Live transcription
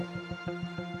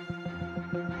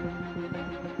Welcome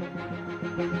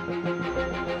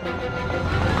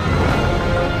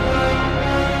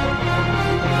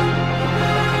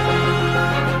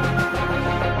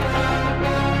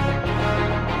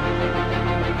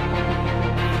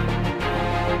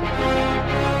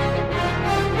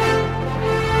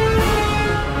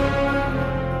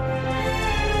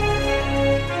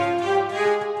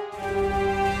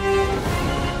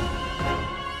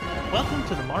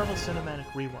to the Marvel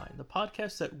Cinematic Rewind, the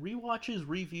podcast that rewatches,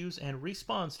 reviews, and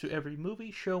respawns to every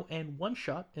movie, show, and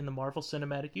one-shot in the Marvel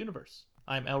Cinematic Universe.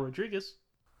 I'm El Rodriguez.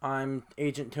 I'm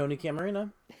Agent Tony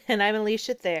Camarina. And I'm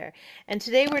Alicia Thayer. And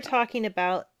today we're talking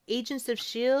about Agents of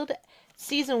S.H.I.E.L.D.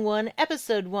 Season 1,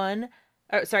 Episode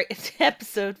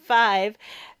 5,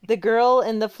 The Girl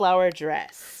in the Flower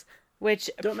Dress. Which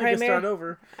Don't make us start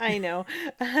over. I know.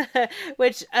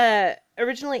 Which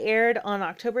originally aired on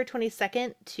October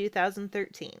 22nd,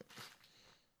 2013.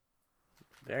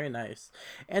 Very nice.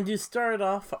 And to start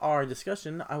off our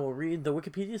discussion, I will read the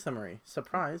Wikipedia summary.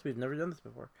 Surprise, we've never done this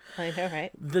before. I know,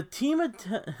 right? The team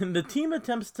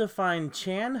attempts to find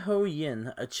Chan Ho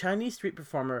Yin, a Chinese street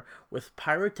performer with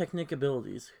pyrotechnic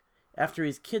abilities, after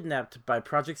he's kidnapped by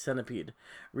Project Centipede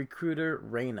recruiter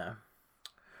Reina.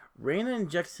 Reina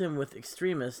injects him with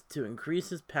extremists to increase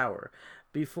his power,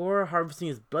 before harvesting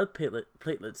his blood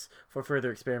platelets for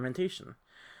further experimentation.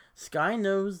 Sky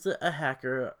knows a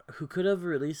hacker who could have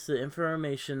released the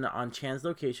information on Chan's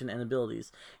location and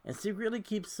abilities, and secretly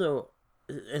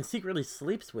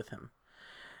sleeps with him.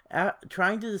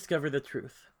 Trying to discover the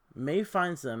truth, May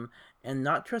finds them, and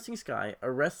not trusting Sky,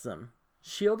 arrests them.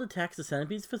 S.H.I.E.L.D. attacks the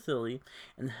Centipede's facility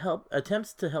and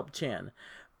attempts to help Chan,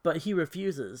 but he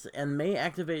refuses, and May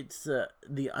activates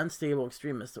the unstable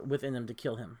extremist within him to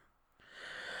kill him.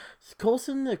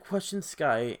 Coulson questions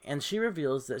Sky, and she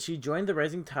reveals that she joined the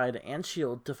Rising Tide and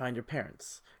S.H.I.E.L.D. to find her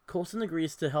parents. Coulson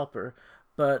agrees to help her,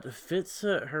 but fits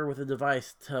her with a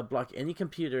device to block any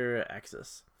computer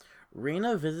access.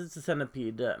 Reina visits the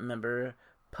Centipede member,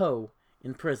 Poe,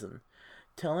 in prison,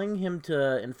 telling him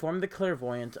to inform the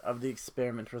clairvoyant of the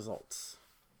experiment results.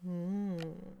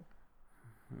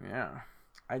 Yeah.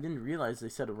 I didn't realize they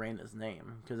said Reina's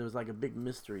name, because it was like a big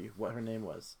mystery what her name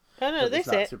was. Oh, no, they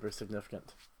say it's not super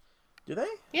significant. Do they?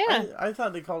 Yeah. I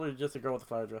thought they called her just a girl with a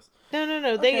flower dress. No.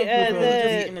 Okay,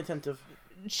 They, just inattentive.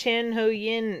 Chan Ho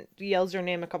Yin yells her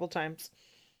name a couple times.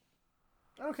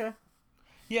 Okay.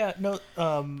 Yeah, no,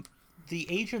 the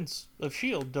agents of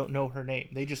S.H.I.E.L.D. don't know her name.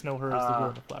 They just know her as the girl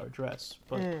in the flower dress.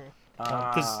 But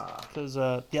because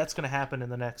that's going to happen in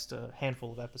the next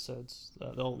handful of episodes.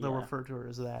 They'll refer to her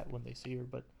as that when they see her.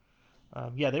 But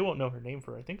they won't know her name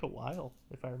for I think a while,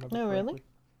 if I remember correctly.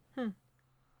 Really?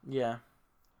 Yeah,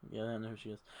 I don't know who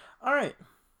she is. All right.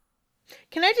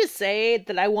 Can I just say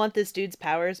that I want this dude's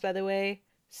powers, by the way?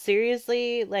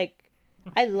 Seriously, like,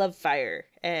 I love fire,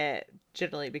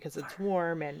 generally because it's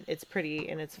warm and it's pretty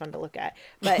and it's fun to look at.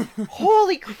 But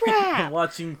holy crap!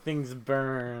 Watching things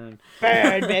burn.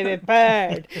 Burn, baby,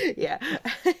 burn! Yeah.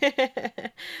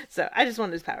 So, I just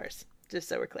want his powers, just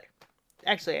so we're clear.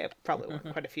 Actually, I probably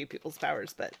want quite a few people's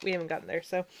powers, but we haven't gotten there,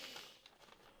 so.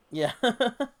 Yeah.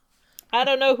 I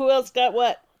don't know who else got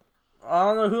what. I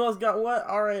don't know who else got what.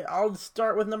 All right, I'll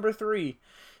start with number 3.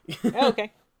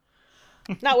 Okay.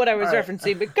 Not what I was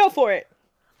referencing, but go for it.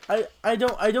 I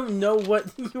don't know what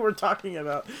you were talking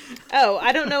about. Oh,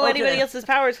 I don't know anybody else's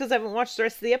powers because I haven't watched the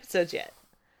rest of the episodes yet.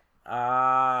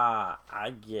 I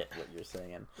get what you're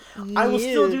saying. I will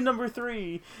still do number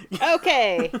 3.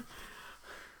 Okay.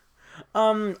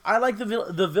 I like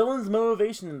the villain's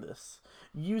motivation in this.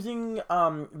 Using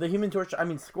the Human Torch,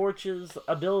 Scorch's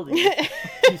ability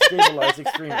to stabilize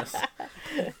extremists.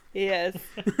 Yes.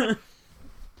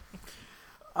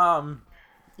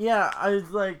 Yeah, I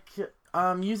was like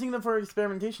using them for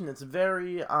experimentation. It's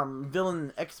very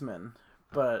villain X-Men,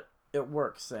 but it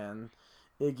works and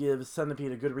it gives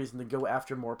Centipede a good reason to go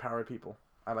after more powered people.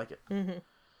 I like it. Mm-hmm.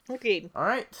 Agreed. All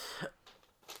right,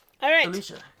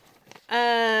 Alicia.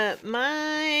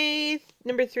 My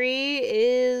number 3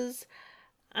 is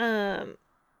the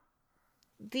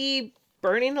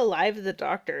burning alive of the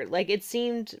Doctor. Like, it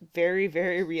seemed very,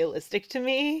 very realistic to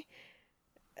me.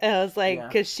 I was like,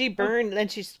 because she burned and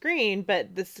she screamed,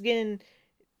 but the skin,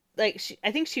 like,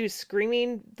 I think she was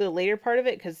screaming the later part of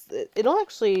it, because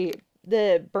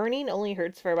the burning only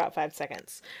hurts for about 5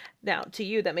 seconds. Now, to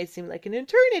you, that may seem like an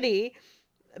eternity,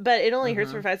 but it only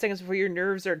hurts for 5 seconds before your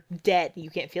nerves are dead. You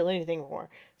can't feel anything more.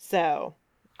 So,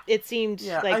 it seemed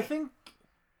like... I think...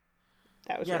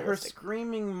 That was her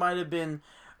screaming might have been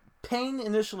pain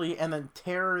initially and then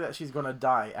terror that she's going to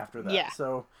die after that. Yeah.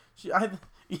 So,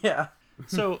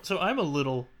 So I'm a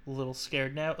little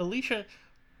scared now. Alicia,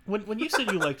 when you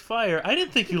said you liked Fire, I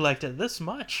didn't think you liked it this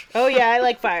much. Oh yeah, I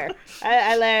like Fire.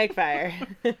 I like Fire.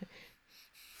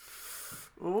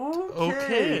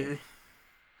 Okay.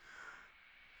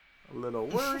 A little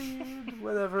worried,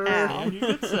 whatever. On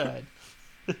your good side.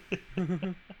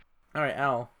 All right,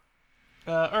 Al.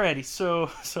 Alrighty, so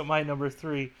my number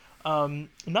 3.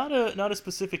 Not a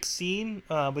specific scene,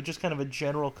 but just kind of a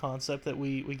general concept that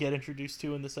we get introduced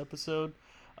to in this episode.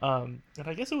 And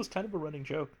I guess it was kind of a running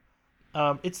joke.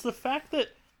 It's the fact that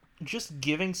just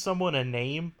giving someone a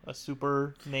name, a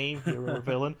super name, hero or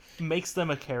villain, makes them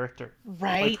a character.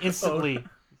 Right. Like, instantly.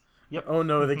 Yep. Oh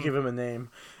no, they give him a name.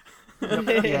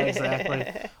 Yep. Yeah,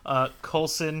 exactly.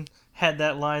 Coulson had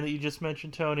that line that you just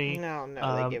mentioned, Tony. No,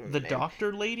 they give him the a name.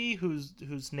 doctor lady,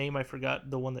 whose name I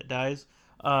forgot, the one that dies.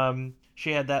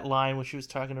 She had that line when she was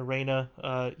talking to Reyna.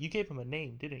 You gave him a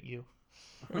name, didn't you?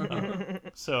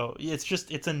 So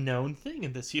it's a known thing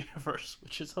in this universe,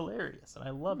 which is hilarious, and I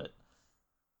love it.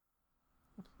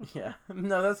 Yeah,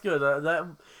 no, that's good.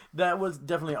 That was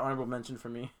definitely an honorable mention for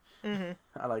me. Mm-hmm.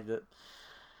 I liked it.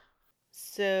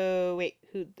 So wait,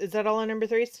 who is that? All on number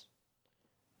 3s?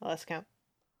 Let's count.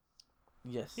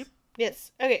 Yes. Yep.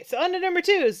 Yes. Okay, so on to number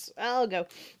 2s. I'll go.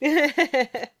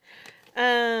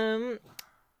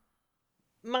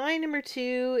 My number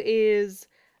 2 is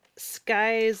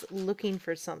Skye's looking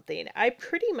for something. I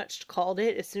pretty much called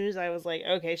it as soon as I was like,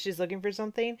 okay, she's looking for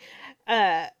something.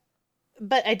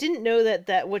 But I didn't know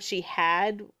that what she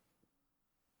had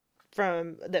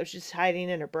from that she's hiding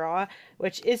in her bra,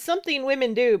 which is something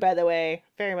women do, by the way,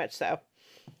 very much so.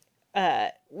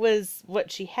 Was what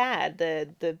she had,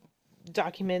 the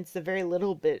documents, the very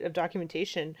little bit of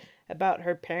documentation about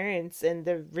her parents and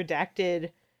the redacted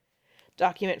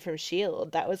document from S.H.I.E.L.D.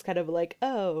 That was kind of like,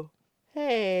 oh,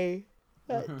 hey,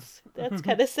 that's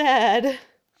kind of sad.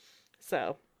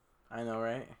 So. I know,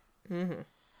 right? Mm-hmm.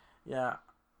 Yeah.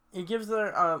 It gives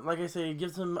her, like I say, it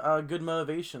gives him a good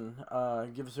motivation.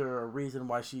 Gives her a reason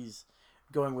why she's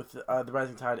going with the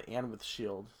Rising Tide and with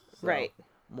S.H.I.E.L.D. So, Right.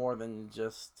 More than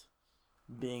just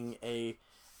being a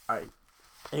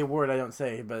word I don't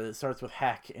say, but it starts with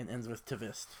hack and ends with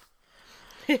Tvist.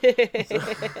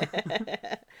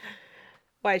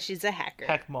 Why, she's a hacker.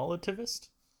 Hack Molotovist?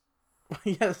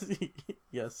 Yes.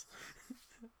 Yes.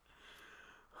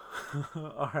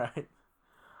 All right.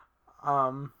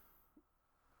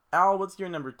 Al, what's your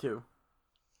number 2?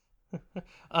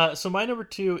 So my number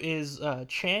 2 is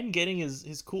Chan getting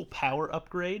his cool power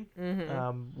upgrade.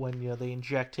 Mm-hmm. When they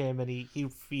inject him and he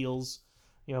feels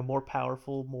more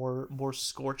powerful, more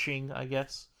scorching, I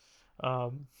guess.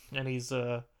 And he's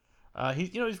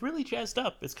he's really jazzed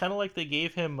up. It's kind of like they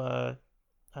gave him like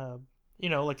a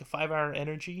 5-hour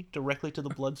energy directly to the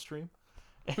bloodstream.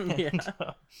 And, Yeah.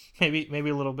 maybe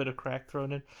a little bit of crack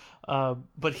thrown in.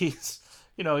 But he's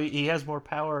he has more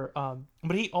power.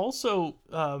 But he also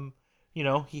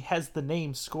he has the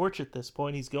name Scorch at this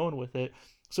point. He's going with it.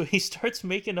 So he starts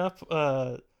making up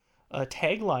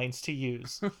taglines to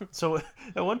use. So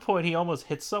at one point he almost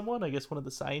hits someone, I guess one of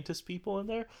the scientist people in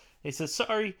there. He says,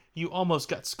 "Sorry, you almost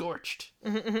got scorched."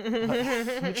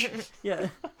 Yeah,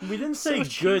 we didn't say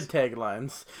good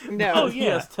taglines. No. Oh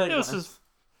yeah, taglines.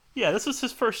 This was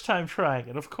his first time trying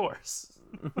it, of course.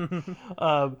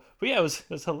 But yeah, it was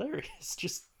hilarious.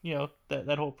 Just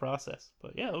that whole process.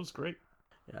 But yeah, it was great.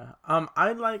 Yeah.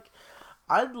 I'd like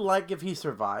if he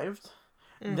survived,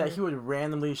 that he would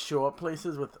randomly show up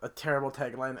places with a terrible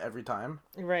tagline every time.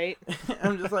 Right.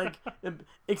 I'm just like,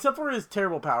 except for his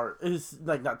terrible power, his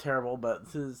not terrible, but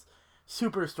his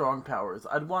super strong powers.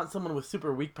 I'd want someone with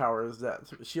super weak powers that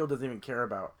S.H.I.E.L.D. doesn't even care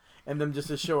about, and them just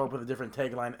to show up with a different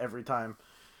tagline every time.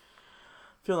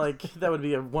 I feel like that would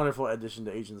be a wonderful addition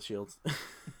to Agents of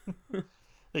S.H.I.E.L.D.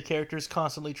 The characters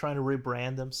constantly trying to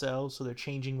rebrand themselves, so they're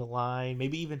changing the line,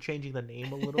 maybe even changing the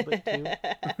name a little bit too.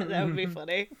 That would be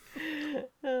funny.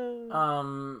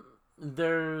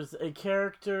 There's a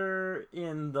character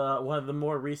in one of the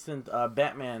more recent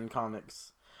Batman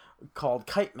comics called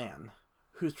Kite Man,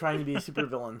 who's trying to be a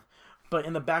supervillain. But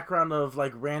in the background of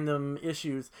random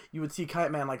issues, you would see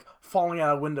Kite Man falling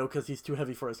out a window because he's too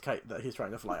heavy for his kite that he's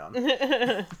trying to fly on.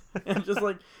 And just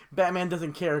Batman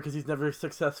doesn't care because he's never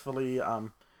successfully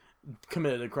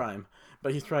committed a crime,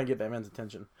 but he's trying to get Batman's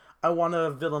attention. I want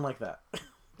a villain like that.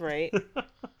 Right.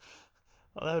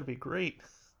 Oh, that would be great.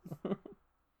 All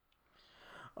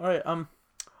right.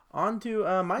 On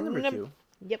to my number 2.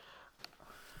 Yep.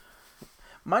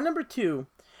 My number 2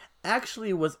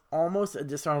 actually was almost a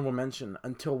dishonorable mention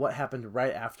until what happened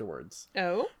right afterwards.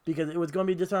 Oh? Because it was going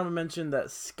to be a dishonorable mention that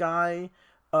Skye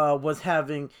was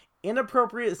having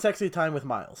inappropriate sexy time with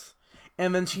Miles.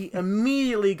 and then she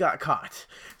immediately got caught.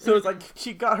 So it's like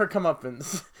she got her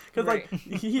comeuppance. Because, like,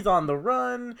 he's on the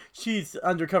run, she's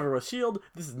undercover with S.H.I.E.L.D.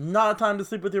 This is not a time to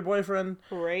sleep with your boyfriend.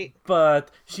 Right. But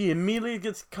she immediately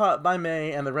gets caught by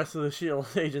May and the rest of the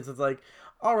S.H.I.E.L.D. agents. It's like,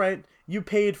 all right, you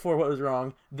paid for what was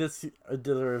wrong. This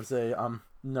deserves a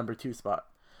number 2 spot.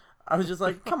 I was just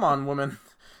like, come on, woman.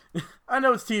 I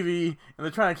know it's TV, and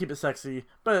they're trying to keep it sexy,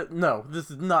 but no,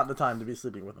 this is not the time to be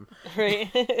sleeping with them.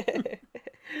 Right.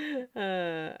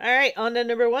 All right, on to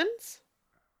number 1s.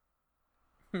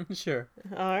 Sure.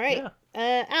 All right.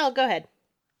 Yeah. Al, go ahead.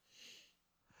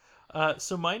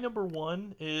 So my number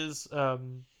 1 is,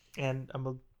 and I'm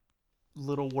a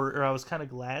little worried, or I was kind of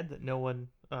glad that no one,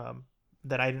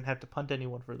 that I didn't have to punt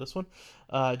anyone for this one,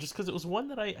 just because it was one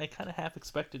that I kind of half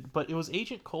expected. But it was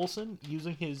Agent Coulson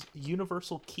using his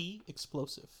universal key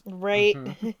explosive. Right.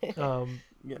 Callback.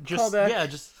 Just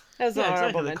that was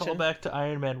exactly. mention. The callback to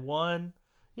Iron Man 1.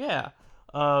 Yeah.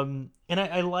 And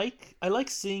I like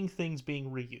seeing things being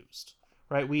reused.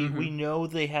 Right. We know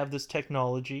they have this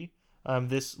technology,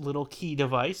 this little key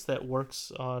device that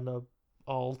works on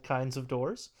all kinds of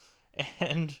doors,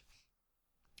 and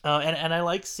I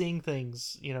like seeing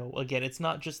things, again, it's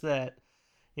not just that,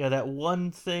 that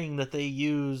one thing that they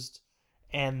used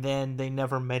and then they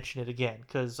never mention it again.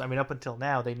 Because, I mean, up until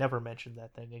now, they never mentioned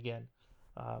that thing again.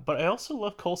 But I also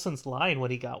love Coulson's line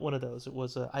when he got one of those. It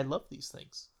was, I love these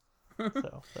things.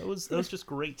 So that was just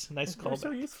great. Nice callback.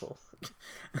 So useful.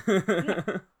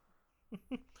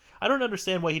 I don't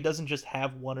understand why he doesn't just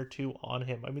have 1 or 2 on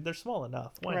him. I mean, they're small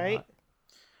enough. Why not?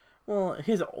 Well,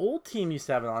 his old team used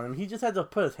to have it on him. He just had to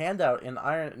put his hand out in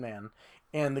Iron Man,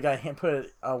 and the guy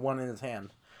put one in his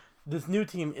hand. This new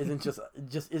team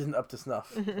just isn't up to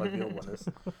snuff like the old one is.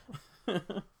 All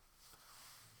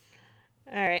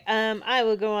right. I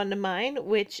will go on to mine,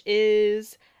 which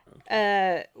is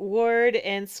Ward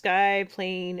and Skye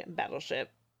playing Battleship.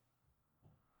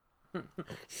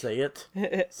 Say it.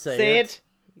 Say it.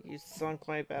 You sunk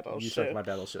my battleship. You sunk my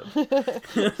battleship.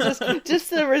 just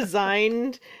the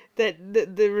resigned,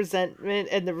 the resentment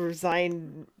and the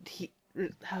resigned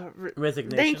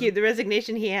resignation. Thank you. The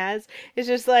resignation he has is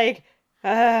just like,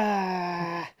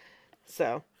 So.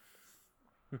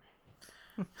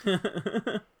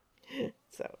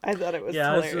 So I thought it was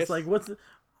hilarious. It's just like, what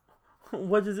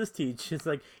does this teach? It's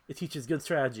like, it teaches good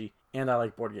strategy, and I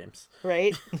like board games.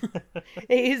 Right?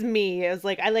 He's me. I was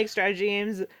like, I like strategy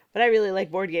games, but I really like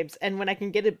board games. And when I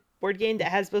can get a board game that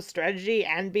has both strategy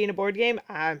and being a board game,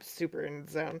 I'm super in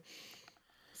the zone.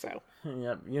 So.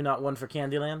 Yeah, you're not one for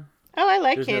Candyland? Oh, I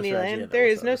like There's Candyland. No there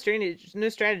is no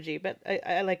strategy, but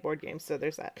I like board games, so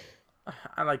there's that.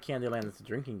 I like Candyland as a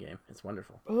drinking game. It's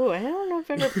wonderful. Oh, I don't know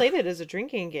if I've ever played it as a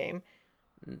drinking game.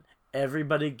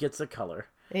 Everybody gets a color.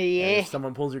 Yeah. And if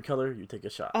someone pulls your color, you take a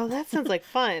shot. Oh, that sounds like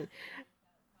fun.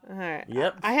 All right.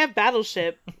 Yep. I have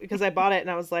Battleship because I bought it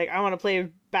and I was like, I want to play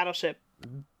Battleship.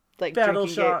 Like Battle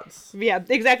Shots. Game. Yeah,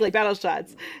 exactly. Battle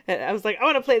Shots. And I was like, I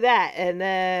want to play that. And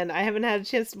then I haven't had a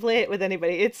chance to play it with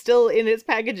anybody. It's still in its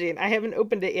packaging. I haven't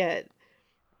opened it yet.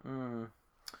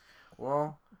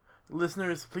 Well,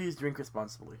 listeners, please drink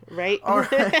responsibly. Right? All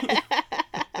right.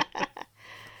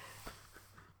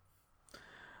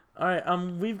 All right,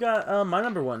 we've got my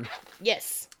number 1.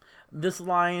 Yes. This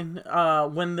line,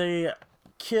 when they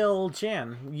kill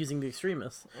Chan using the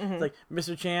extremists, it's like,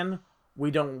 Mr. Chan,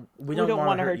 we don't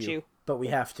want to hurt you, but we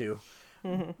have to.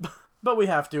 But we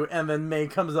have to. And then May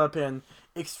comes up and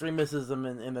extremisms him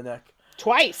in the neck.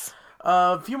 Twice.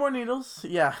 A few more needles.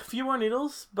 Yeah, a few more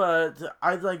needles, but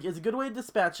it's a good way to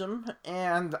dispatch him,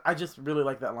 and I just really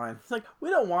like that line. It's like,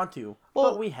 we don't want to,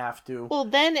 but we have to. Well,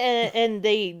 then, and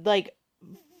they, like,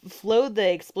 flowed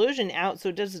the explosion out so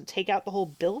it doesn't take out the whole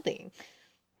building.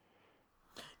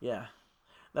 Yeah,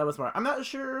 that was smart. I'm not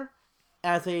sure,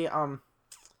 as a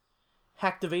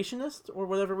hacktivationist or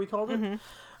whatever we called it,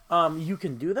 you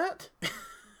can do that.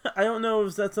 I don't know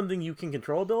if that's something you can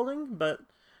control a building, but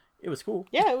it was cool.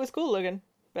 Yeah, it was cool looking.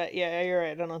 But yeah, you're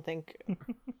right. I don't think.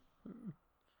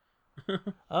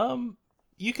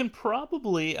 You can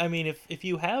probably, I mean, if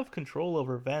you have control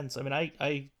over vents, I mean,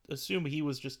 I assume he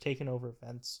was just taking over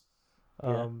vents.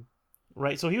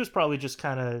 Right? So he was probably just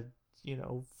kind of,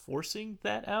 forcing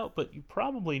that out, but you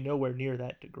probably nowhere near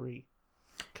that degree.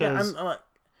 Yeah,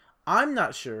 I'm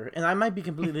not sure, and I might be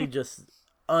completely just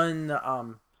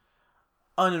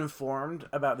uninformed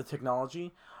about the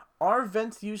technology. Are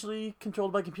vents usually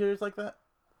controlled by computers like that?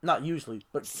 Not usually,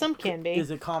 but some can be. Is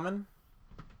it common?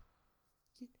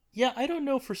 Yeah, I don't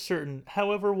know for certain.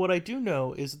 However, what I do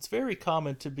know is it's very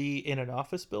common to be in an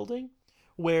office building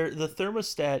where the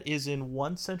thermostat is in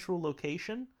one central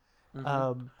location,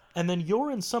 and then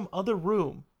you're in some other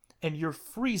room, and you're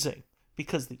freezing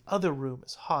because the other room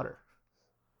is hotter.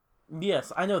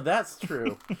 Yes, I know that's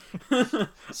true.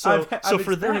 So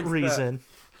for that reason,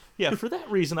 yeah, for that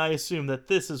reason, I assume that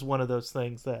this is one of those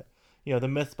things that, you know, the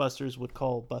Mythbusters would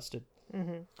call busted.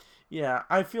 Mm-hmm. Yeah,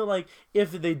 I feel like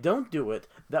if they don't do it,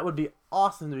 that would be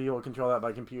awesome to be able to control that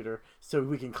by computer, so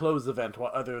we can close the vent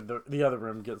while the other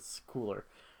room gets cooler.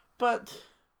 But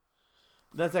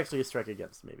that's actually a strike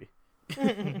against, maybe.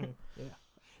 Yeah.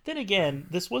 Then again,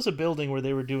 this was a building where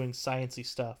they were doing sciencey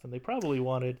stuff, and they probably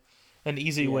wanted an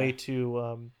easy way to,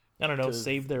 I don't know, to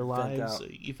save their lives,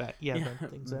 vent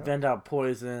things out. Vent out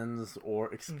poisons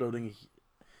or exploding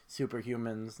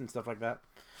superhumans and stuff like that.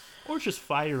 Or just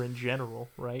fire in general,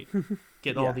 right?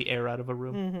 Get all the air out of a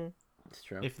room. Mm-hmm. It's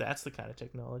true. If that's the kind of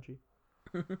technology.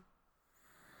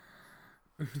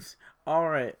 All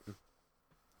right.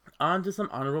 On to some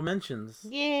honorable mentions.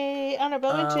 Yay!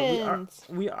 Honorable mentions.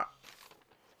 We are.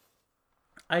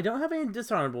 I don't have any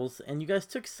dishonorables, and you guys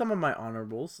took some of my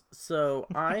honorables, so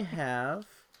I have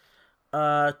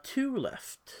 2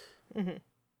 left. Mm-hmm.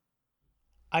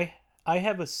 I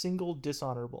have a single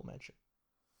dishonorable mention.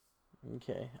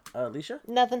 Okay, Alicia?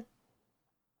 Nothing.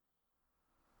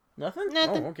 Nothing.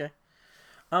 Nothing. Oh, okay.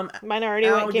 Minority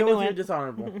Al, came go and with your went.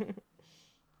 dishonorable.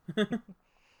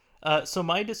 So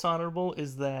my dishonorable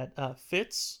is that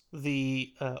Fitz,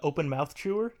 the open mouth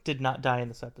chewer, did not die in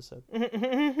this episode.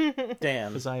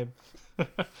 Damn. Because I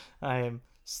am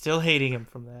still hating him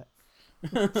from that.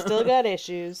 Still got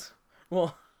issues.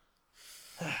 Well,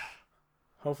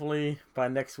 hopefully by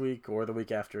next week or the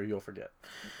week after, you'll forget.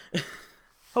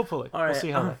 Hopefully. All right, we'll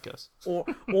see how that goes.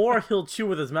 Or he'll chew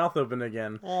with his mouth open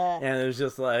again. And it's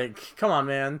just like, come on,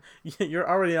 man. You're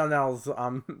already on Al's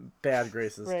bad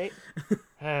graces. Right.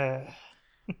 But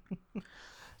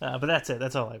that's it.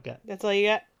 That's all I've got. That's all you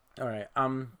got? All right.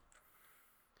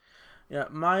 Yeah,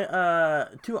 my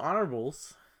 2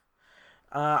 honorables.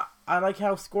 I like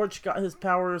how Scorch got his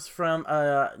powers from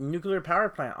a nuclear power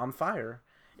plant on fire.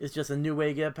 It's just a new way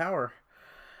to get power.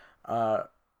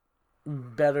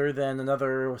 Better than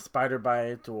another spider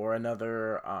bite or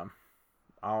another I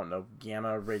don't know,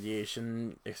 gamma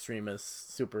radiation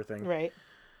extremist super thing. Right.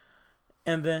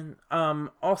 And then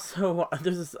also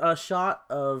there's a shot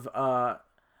of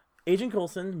Agent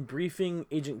Coulson briefing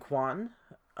Agent Kwan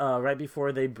right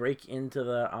before they break into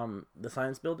the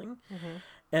science building. Mm-hmm.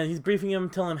 And he's briefing him,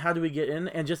 telling him how do we get in,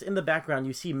 and just in the background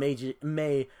you see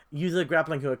May use a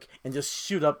grappling hook and just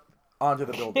shoot up onto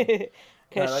the building.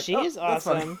 Because like, she's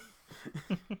awesome.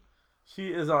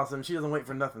 She is awesome. She doesn't wait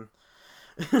for nothing.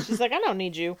 She's like, I don't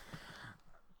need you.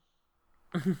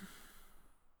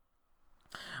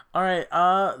 All right,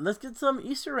 let's get some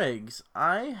Easter eggs.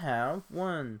 I have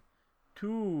 1,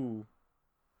 2,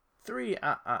 3.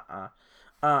 I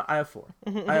have 4.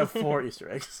 I have 4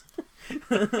 Easter eggs.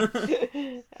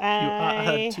 You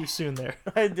had too soon there.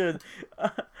 I did.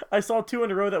 I saw 2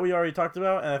 in a row that we already talked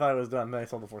about, and I thought it was done. Then I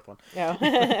saw the 4th one. No.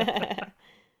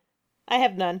 I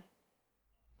have none.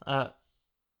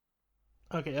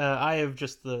 Okay, I have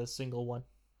just the single one,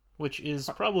 which is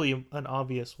probably an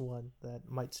obvious one that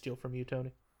might steal from you,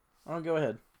 Tony. I'll go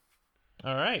ahead.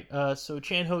 All right. So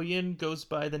Chan Ho Yin goes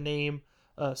by the name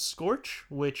Scorch,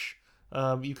 which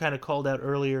you kind of called out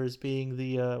earlier as being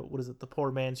the the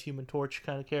poor man's Human Torch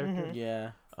kind of character. Mm-hmm.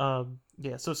 Yeah.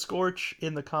 Yeah. So Scorch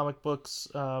in the comic books,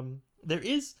 there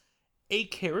is a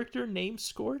character named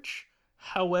Scorch.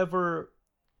 However,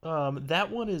 that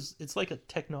one it's like a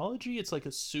technology. It's like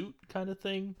a suit kind of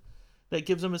thing that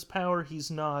gives him his power.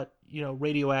 He's not,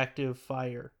 radioactive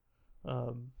fire.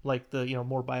 Like the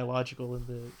more biological in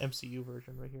the MCU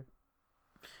version right here.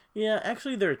 Yeah,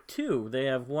 actually there are 2. They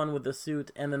have one with the suit,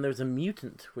 and then there's a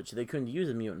mutant, which they couldn't use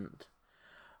a mutant,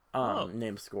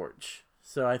 named Scorch.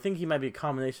 So I think he might be a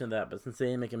combination of that, but since they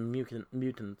didn't make him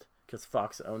mutant, because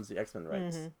Fox owns the X-Men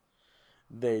rights,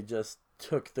 they just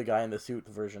took the guy in the suit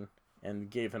version and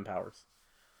gave him powers.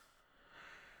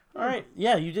 All right,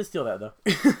 yeah, you did steal that though.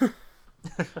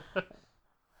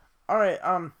 All right,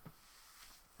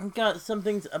 I've got some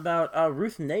things about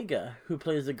Ruth Negga, who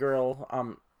plays the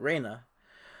girl, Reyna.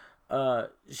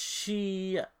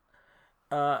 She,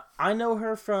 I know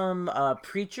her from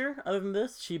Preacher. Other than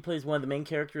this, she plays one of the main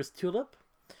characters, Tulip.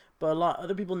 But a lot of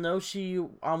other people know she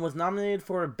was nominated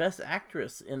for Best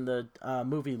Actress in the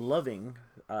movie Loving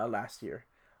last year,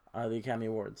 the Academy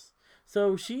Awards.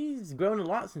 So she's grown a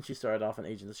lot since she started off in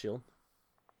Agents of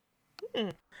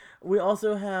S.H.I.E.L.D. We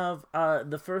also have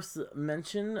the first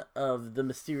mention of the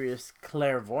mysterious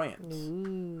clairvoyant,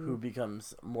 who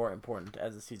becomes more important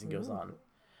as the season goes on.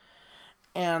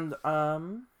 And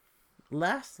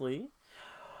lastly,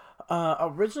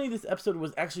 originally this episode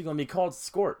was actually going to be called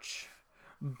Scorch,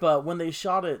 But when they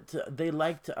shot it, they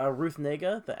liked Ruth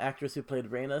Negga, the actress who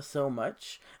played Reyna, so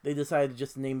much, they decided to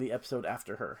just name the episode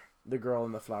after her, the girl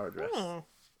in the flower dress. Oh.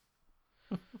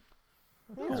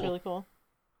 That's really cool.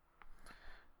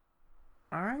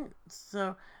 All right,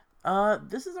 so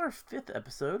this is our 5th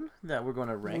episode that we're going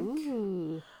to rank.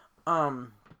 Ooh.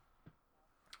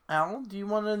 Al, do you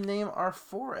want to name our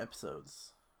 4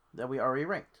 episodes that we already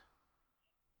ranked?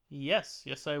 Yes,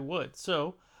 I would.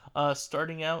 So,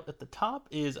 starting out at the top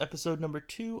is episode number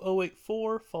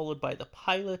 2084, followed by the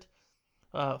pilot,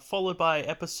 followed by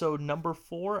episode number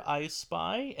 4, I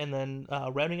Spy, and then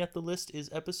rounding out the list is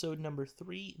episode number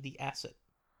 3, The Asset.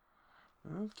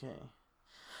 Okay.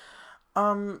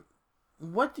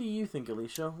 What do you think,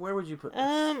 Alicia? Where would you put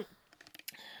this?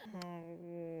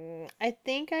 I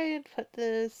think I'd put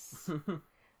this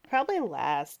probably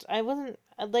last. I wasn't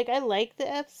like I like the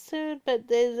episode, but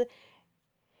I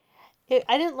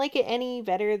didn't like it any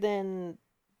better than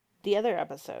the other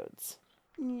episodes.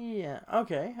 Yeah.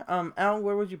 Okay. Al,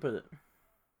 where would you put it?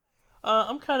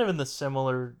 I'm kind of in the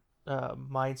similar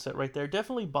mindset right there.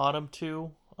 Definitely bottom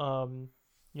 2.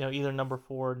 Either number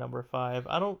 4 or number 5.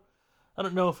 I don't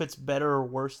know if it's better or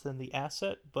worse than The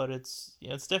Asset, but it's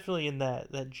definitely in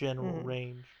that general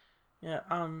range. Yeah.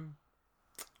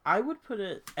 I would put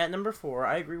it at number 4.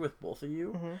 I agree with both of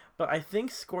you, but I think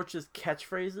Scorch's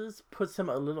catchphrases puts him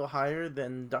a little higher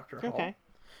than Dr. Hall. Okay.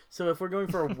 So if we're going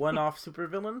for a one-off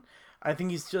supervillain, I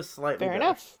think he's just slightly Fair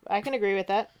enough. I can agree with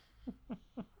that.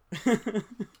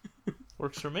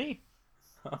 Works for me.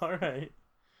 All right.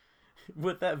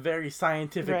 With that very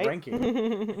scientific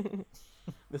ranking.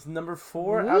 This is number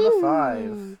 4 out of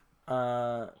 5.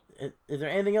 Is there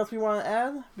anything else we want to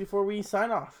add before we sign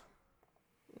off?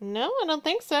 No, I don't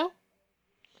think so.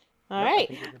 All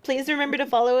right. Please remember to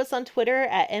follow us on Twitter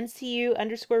at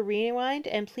MCU_Rewind,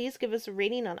 and please give us a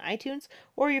rating on iTunes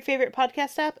or your favorite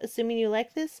podcast app, assuming you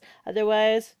like this.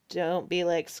 Otherwise, don't be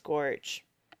like Scorch.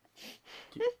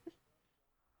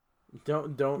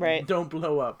 Don't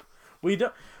blow up. We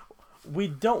don't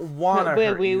want to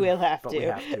hurt we you, will have but to. We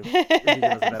have to. If he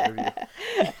does a bad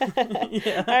review.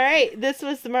 Yeah. All right, this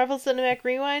was the Marvel Cinematic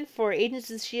Rewind for Agents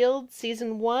of S.H.I.E.L.D.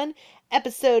 Season 1,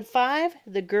 Episode 5,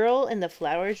 The Girl in the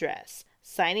Flower Dress.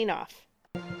 Signing off.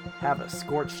 Have a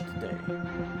scorched day.